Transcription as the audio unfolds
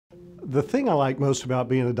The thing I like most about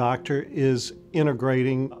being a doctor is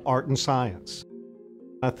integrating art and science.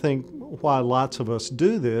 I think why lots of us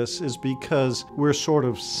do this is because we're sort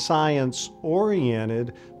of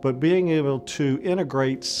science-oriented, but being able to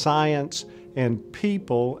integrate science and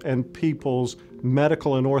people's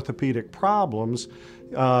medical and orthopedic problems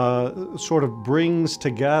sort of brings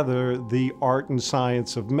together the art and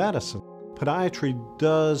science of medicine. Podiatry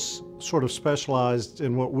does sort of specialize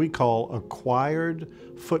in what we call acquired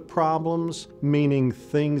foot problems, meaning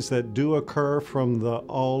things that do occur from the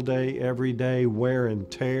all-day, everyday wear and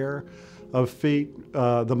tear of feet.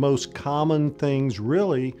 The most common things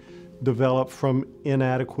really develop from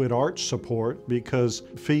inadequate arch support because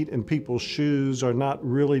feet and people's shoes are not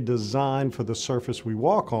really designed for the surface we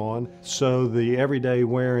walk on, so the everyday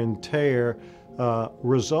wear and tear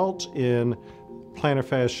results in plantar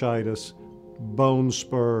fasciitis, bone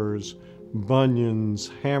spurs,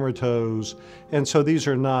 bunions, hammer toes, and so these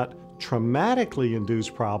are not traumatically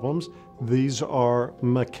induced problems, these are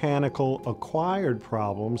mechanical acquired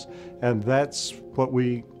problems, and that's what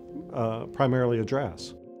we primarily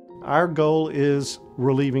address. Our goal is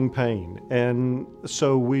relieving pain, and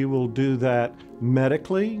so we will do that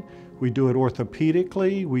medically, we do it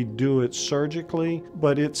orthopedically, we do it surgically,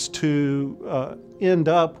 but it's to end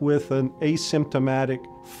up with an asymptomatic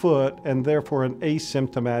foot and therefore an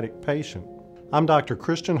asymptomatic patient. I'm Dr.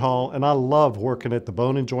 Christian Hall, and I love working at the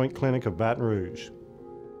Bone and Joint Clinic of Baton Rouge.